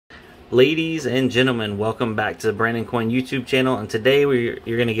Ladies and gentlemen, welcome back to the Brandon Coin YouTube channel, and today you're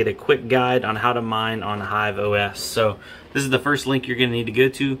going to get a quick guide on how to mine on Hive OS. So this is the first link you're going to need to go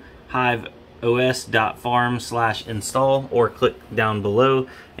to, hiveos.farm/install, or click down below,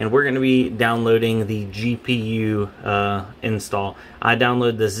 and we're going to be downloading the GPU install. I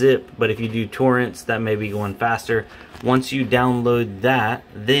download the zip, but if you do torrents, that may be going faster. Once you download that,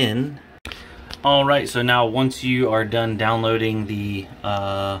 then alright, so now once you are done downloading the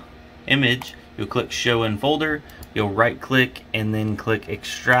image, you'll click show in folder, you'll right click and then click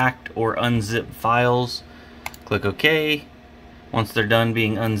extract or unzip files, click OK. Once they're done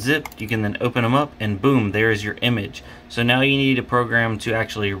being unzipped, you can then open them up and boom, there's your image. So now you need a program to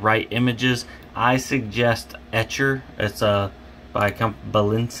actually write images. I suggest Etcher. It's by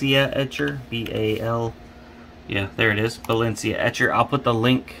Valencia Etcher, B-A-L, yeah, there it is, Valencia Etcher. I'll put the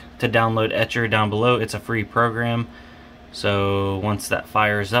link to download Etcher down below. It's a free program. So once that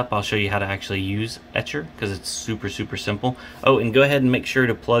fires up, I'll show you how to actually use Etcher because it's super simple. Oh, and go ahead and make sure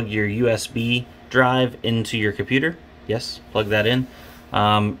to plug your USB drive into your computer. Yes, plug that in.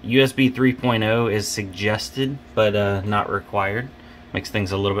 USB 3.0 is suggested, but not required. Makes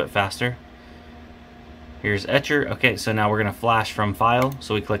things a little bit faster. Here's Etcher. Okay, so now we're gonna flash from file.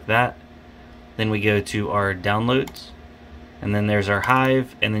 So we click that. Then we go to our downloads. And then there's our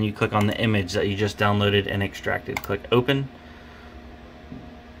Hive, and then you click on the image that you just downloaded and extracted. Click open.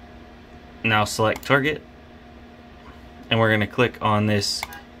 Now select target. And we're gonna click on this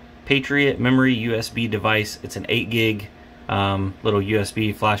Patriot memory USB device. It's an 8 gig little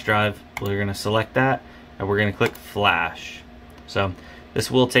USB flash drive. We're gonna select that, and we're gonna click flash. So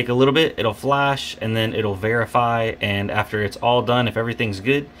this will take a little bit. It'll flash, and then it'll verify, and after it's all done, if everything's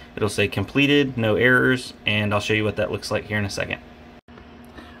good, it'll say completed, no errors, and I'll show you what that looks like here in a second.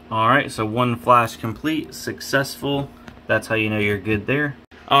 Alright, so one flash complete, successful. That's how you know you're good there.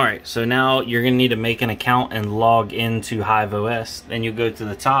 Alright, so now you're going to need to make an account and log into Hive OS. Then you'll go to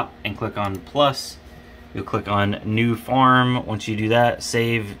the top and click on plus. You'll click on new farm. Once you do that,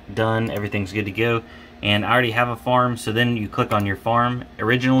 save, done, everything's good to go. And I already have a farm, so then you click on your farm.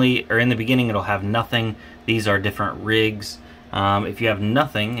 Originally, or in the beginning, it'll have nothing. These are different rigs. If you have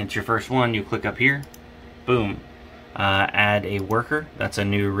nothing, it's your first one, you click up here. Boom. Add a worker. That's a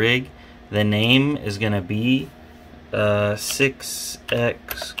new rig. The name is going to be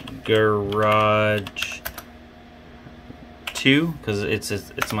 6X Garage 2, because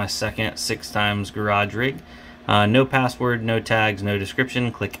it's my second 6x garage rig. No password, no tags, no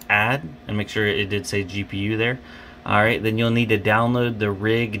description. Click add and make sure it did say GPU there. Alright, then you'll need to download the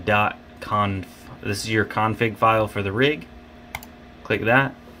rig.conf. This is your config file for the rig. Click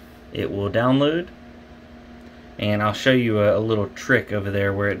that. It will download. And I'll show you a little trick over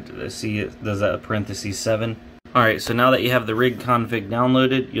there where it does that parentheses 7. Alright, so now that you have the rig config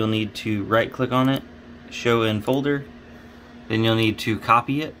downloaded, you'll need to right click on it, show in folder. Then you'll need to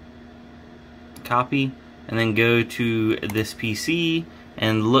copy it. Copy. And then go to this PC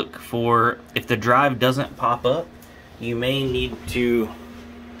and look for, if the drive doesn't pop up, you may need to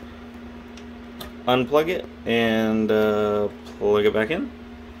unplug it and plug it back in.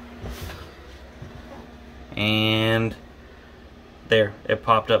 And there, it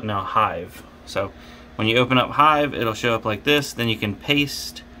popped up now, Hive. So when you open up Hive, it'll show up like this. Then you can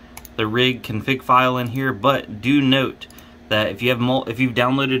paste the rig config file in here, but do note that if you've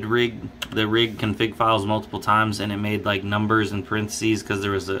downloaded the rig config files multiple times and it made like numbers and parentheses because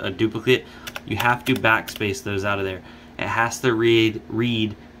there was a duplicate, you have to backspace those out of there. It has to read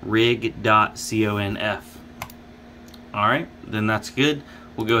rig.conf. Alright, then that's good.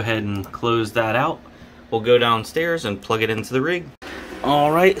 We'll go ahead and close that out. We'll go downstairs and plug it into the rig.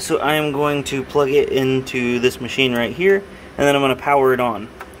 Alright, so I am going to plug it into this machine right here, and then I'm going to power it on.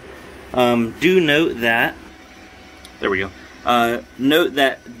 Do note that, there we go. Note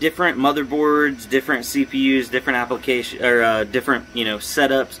that different motherboards, different CPUs, different application or different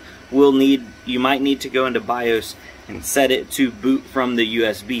setups you might need to go into BIOS and set it to boot from the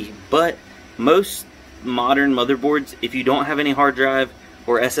USB. But most modern motherboards, if you don't have any hard drive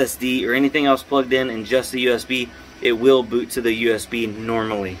or SSD or anything else plugged in and just the USB, it will boot to the USB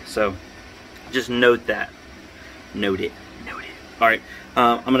normally. So just note that. Note it. All right.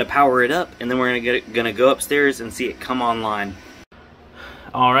 I'm going to power it up, and then we're going to go upstairs and see it come online.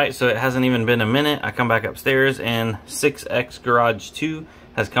 Alright, so it hasn't even been a minute. I come back upstairs, and 6X Garage 2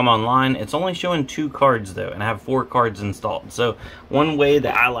 has come online. It's only showing 2 cards, though, and I have 4 cards installed. So one way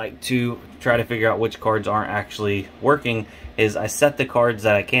that I like to try to figure out which cards aren't actually working is I set the cards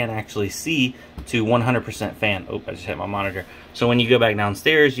that I can't actually see to 100% fan. Oh, I just hit my monitor. So when you go back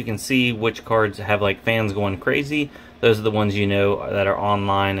downstairs, you can see which cards have like fans going crazy. those are the ones you know that are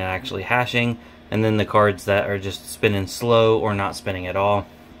online and actually hashing. And then the cards that are just spinning slow or not spinning at all,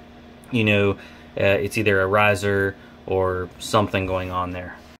 you know, it's either a riser or something going on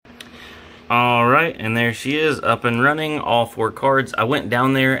there. Alright, and there she is, up and running, all 4 cards. I went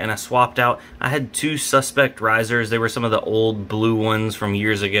down there and I swapped out. I had 2 suspect risers. They were some of the old blue ones from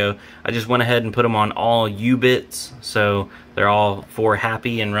years ago. I just went ahead and put them on all U-bits, so they're all 4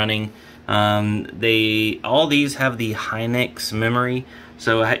 happy and running. All these have the Hynix memory,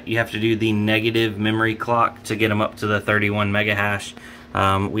 so you have to do the negative memory clock to get them up to the 31 mega hash.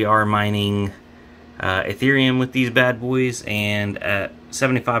 We are mining Ethereum with these bad boys, and at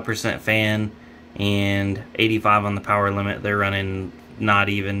 75% fan and 85 on the power limit, they're running not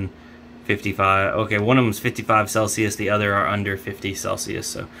even 55. Okay, one of them's 55 Celsius, the other are under 50 Celsius,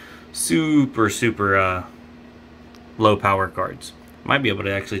 so super low power cards. Might be able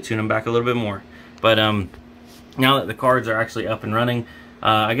to actually tune them back a little bit more. But now that the cards are actually up and running,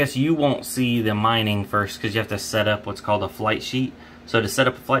 I guess you won't see the mining first because you have to set up what's called a flight sheet. So to set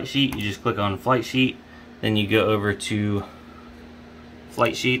up a flight sheet, you just click on flight sheet, then you go over to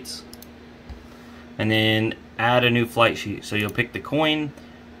flight sheets, and then add a new flight sheet. So you'll pick the coin.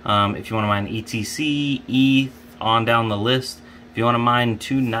 If you want to mine ETC, ETH, on down the list. If you want to mine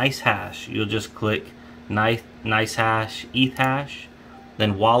 2 nice hash, you'll just click nice hash, ETH hash,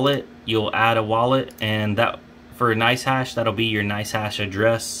 then wallet. You'll add a wallet, and that for nice hash, that'll be your nice hash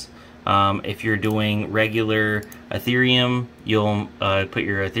address. If you're doing regular Ethereum, you'll put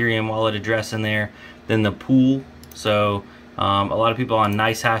your Ethereum wallet address in there. Then the pool. So a lot of people on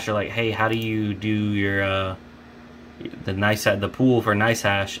NiceHash are like, hey, how do you do your the pool for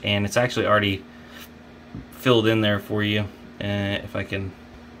NiceHash? And it's actually already filled in there for you. If I can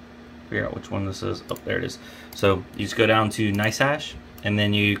figure out which one this is. Oh, there it is. So you just go down to NiceHash, and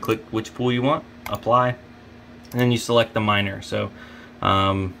then you click which pool you want, apply, and then you select the miner. So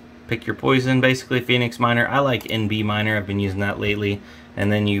pick your poison, basically. Phoenix Miner. I like NB Miner. I've been using that lately.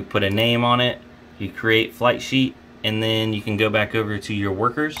 And then you put a name on it. You create flight sheet, and then you can go back over to your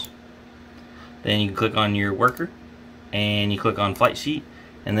workers. Then you can click on your worker, and you click on flight sheet,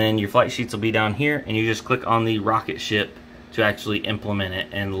 and then your flight sheets will be down here, and you just click on the rocket ship to actually implement it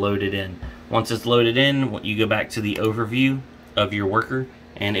and load it in. Once it's loaded in, you go back to the overview of your worker,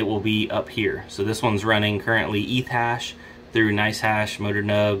 and it will be up here. So this one's running currently ETH hash through NiceHash, Motor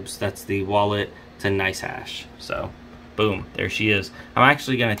Nubs, that's the wallet, to NiceHash. So boom, there she is. I'm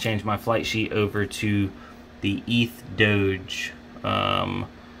actually going to change my flight sheet over to the ETH Doge.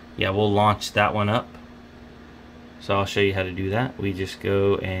 Yeah, we'll launch that one up. So I'll show you how to do that. We just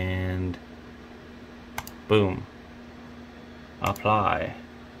go and boom, apply.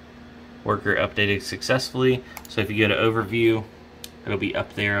 Worker updated successfully. So if you go to overview, it'll be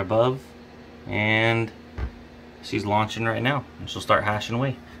up there above, and she's launching right now, and she'll start hashing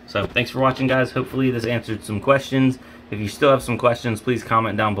away. So thanks for watching, guys. Hopefully this answered some questions. If you still have some questions, please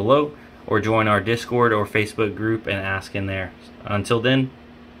comment down below or join our Discord or Facebook group and ask in there. Until then,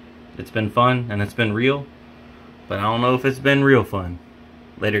 it's been fun and it's been real, but I don't know if it's been real fun.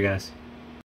 Later, guys.